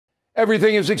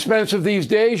Everything is expensive these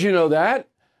days, you know that.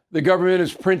 The government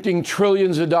is printing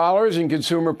trillions of dollars and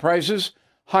consumer prices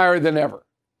higher than ever.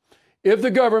 If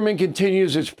the government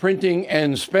continues its printing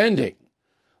and spending,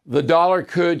 the dollar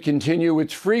could continue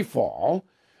its free fall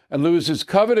and lose its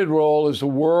coveted role as the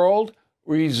world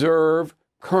reserve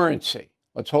currency.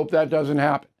 Let's hope that doesn't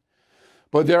happen.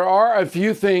 But there are a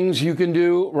few things you can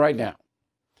do right now.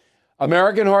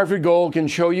 American Hartford Gold can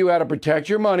show you how to protect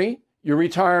your money, your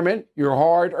retirement, your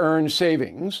hard-earned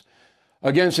savings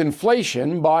against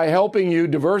inflation by helping you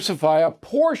diversify a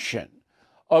portion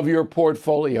of your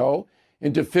portfolio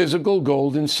into physical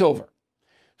gold and silver.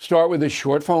 Start with a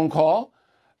short phone call,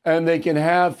 and they can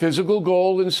have physical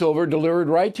gold and silver delivered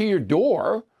right to your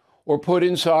door or put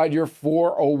inside your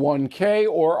 401k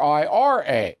or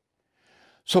IRA.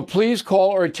 So please call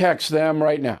or text them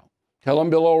right now. Tell them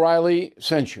Bill O'Reilly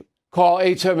sent you. Call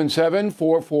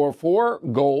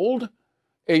 877-444-GOLD,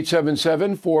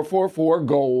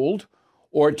 877-444-GOLD,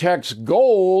 or text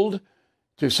GOLD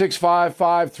to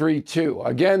 65532.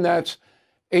 Again, that's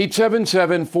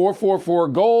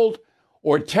 877-444-GOLD,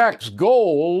 or text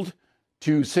GOLD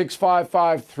to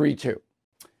 65532.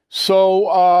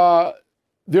 So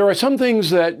there are some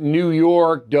things that New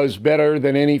York does better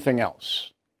than anything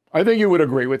else. I think you would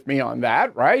agree with me on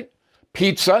that, right?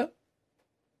 Pizza,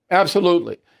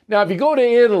 absolutely. Now, if you go to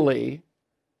Italy,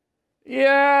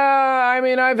 yeah, I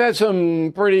mean, I've had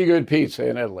some pretty good pizza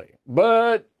in Italy,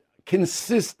 but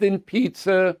consistent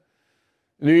pizza,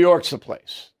 New York's the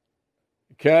place.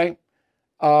 Okay?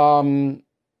 Hot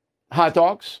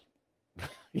dogs,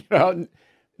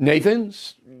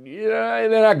 Nathan's, they're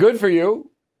not good for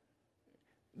you.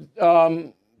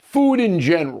 Food in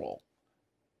general.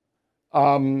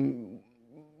 New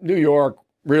York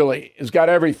really has got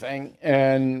everything,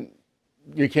 and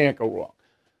you can't go wrong.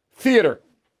 Theater,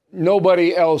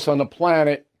 nobody else on the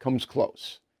planet comes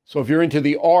close. So if you're into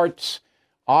the arts,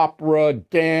 opera,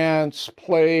 dance,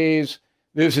 plays,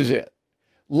 this is it.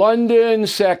 London,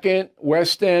 second.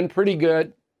 West End, pretty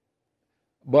good,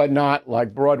 but not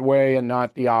like Broadway and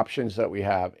not the options that we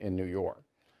have in New York.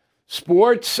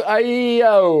 Sports,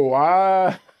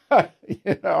 our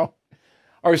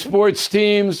sports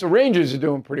teams, the Rangers are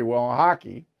doing pretty well in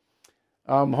hockey.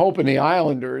 I'm hoping the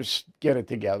Islanders get it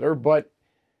together, but,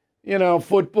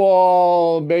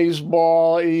 football,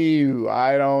 baseball,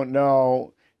 I don't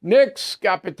know. Knicks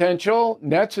got potential.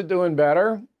 Nets are doing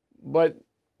better, but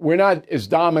we're not as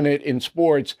dominant in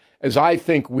sports as I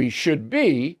think we should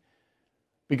be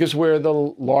because we're the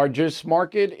largest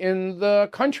market in the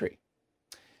country.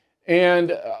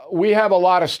 And we have a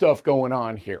lot of stuff going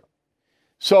on here.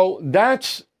 So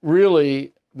that's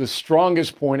really the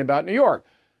strongest point about New York.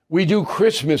 We do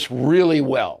Christmas really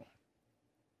well.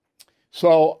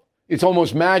 So it's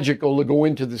almost magical to go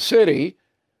into the city,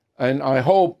 and I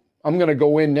hope I'm going to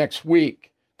go in next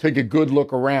week, take a good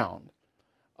look around.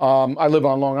 I live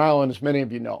on Long Island, as many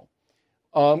of you know.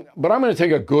 But I'm going to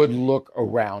take a good look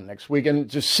around next week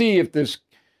and to see if this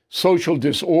social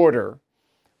disorder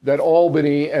that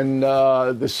Albany and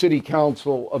the City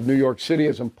Council of New York City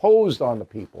has imposed on the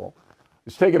people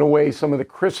is taking away some of the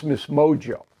Christmas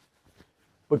mojo.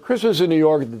 But Christmas in New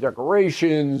York, the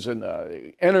decorations and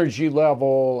the energy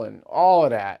level and all of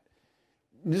that,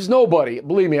 there's nobody,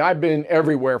 believe me, I've been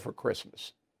everywhere for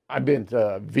Christmas. I've been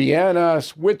to Vienna,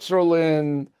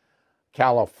 Switzerland,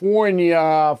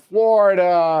 California,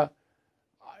 Florida.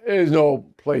 There's no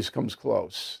place comes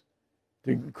close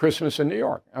to Christmas in New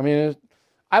York. I mean,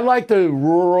 I like the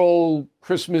rural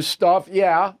Christmas stuff,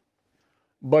 yeah,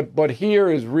 but here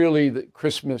is really the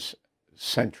Christmas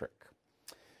centric.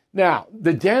 Now,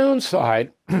 the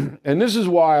downside, and this is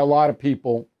why a lot of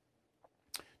people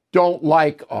don't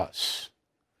like us,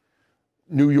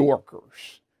 New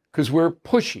Yorkers, because we're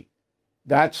pushy.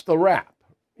 That's the rap.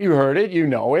 You heard it, you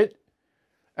know it.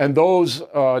 And those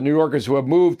New Yorkers who have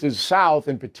moved to the South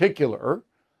in particular,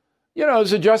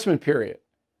 it's adjustment period.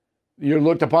 You're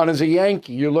looked upon as a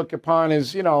Yankee. You're looked upon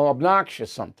as,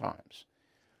 obnoxious sometimes.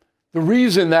 The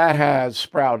reason that has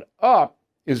sprouted up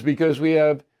is because we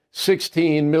have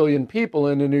 16 million people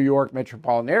in the New York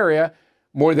metropolitan area,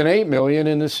 more than 8 million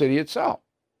in the city itself.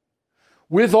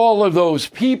 With all of those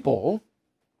people,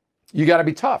 you got to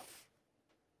be tough.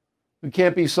 You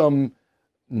can't be some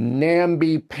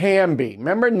namby-pamby.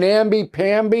 Remember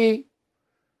namby-pamby?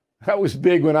 That was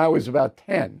big when I was about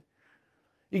 10.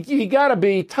 You got to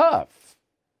be tough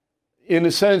in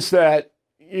the sense that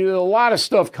a lot of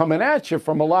stuff coming at you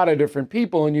from a lot of different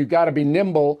people, and you got to be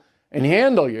nimble and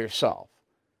handle yourself.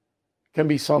 Can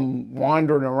be some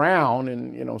wandering around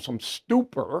and, some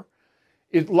stupor.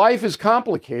 Life is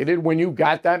complicated when you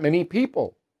got that many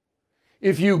people.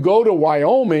 If you go to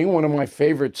Wyoming, one of my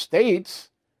favorite states,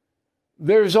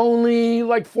 there's only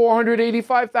like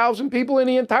 485,000 people in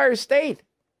the entire state.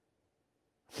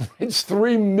 It's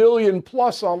 3 million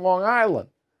plus on Long Island.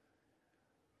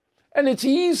 And it's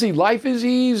easy. Life is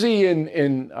easy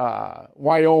in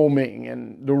Wyoming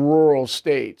and the rural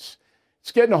states.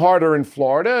 It's getting harder in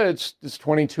Florida. There's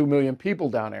 22 million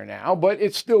people down there now, but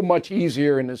it's still much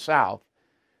easier in the South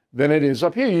than it is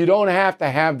up here. You don't have to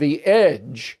have the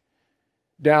edge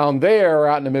down there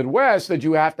out in the Midwest that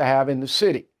you have to have in the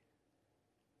city.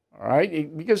 All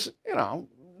right? Because,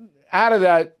 out of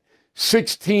that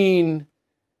 16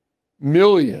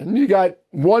 million, you got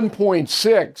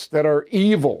 1.6 that are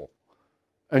evil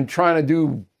and trying to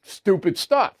do stupid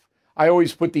stuff. I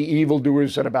always put the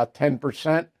evildoers at about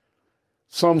 10%.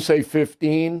 Some say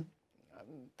 15.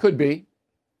 Could be.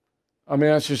 I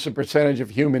mean, that's just a percentage of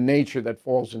human nature that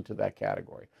falls into that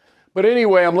category. But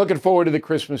anyway, I'm looking forward to the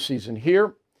Christmas season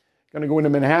here. Going to go into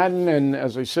Manhattan and,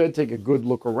 as I said, take a good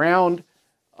look around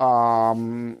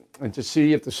and to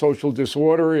see if the social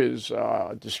disorder is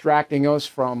distracting us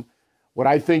from what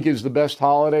I think is the best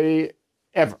holiday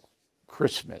ever,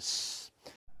 Christmas.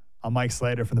 I'm Mike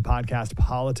Slater from the podcast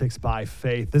Politics by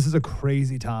Faith. This is a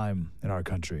crazy time in our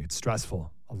country. It's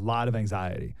stressful, a lot of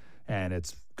anxiety, and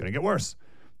it's going to get worse.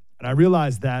 And I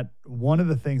realized that one of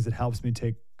the things that helps me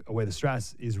take away the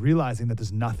stress is realizing that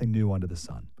there's nothing new under the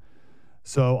sun.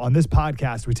 So on this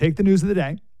podcast, we take the news of the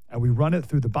day and we run it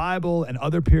through the Bible and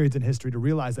other periods in history to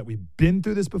realize that we've been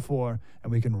through this before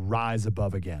and we can rise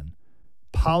above again.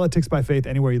 Politics by Faith,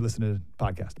 anywhere you listen to the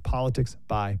podcast. Politics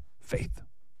by Faith.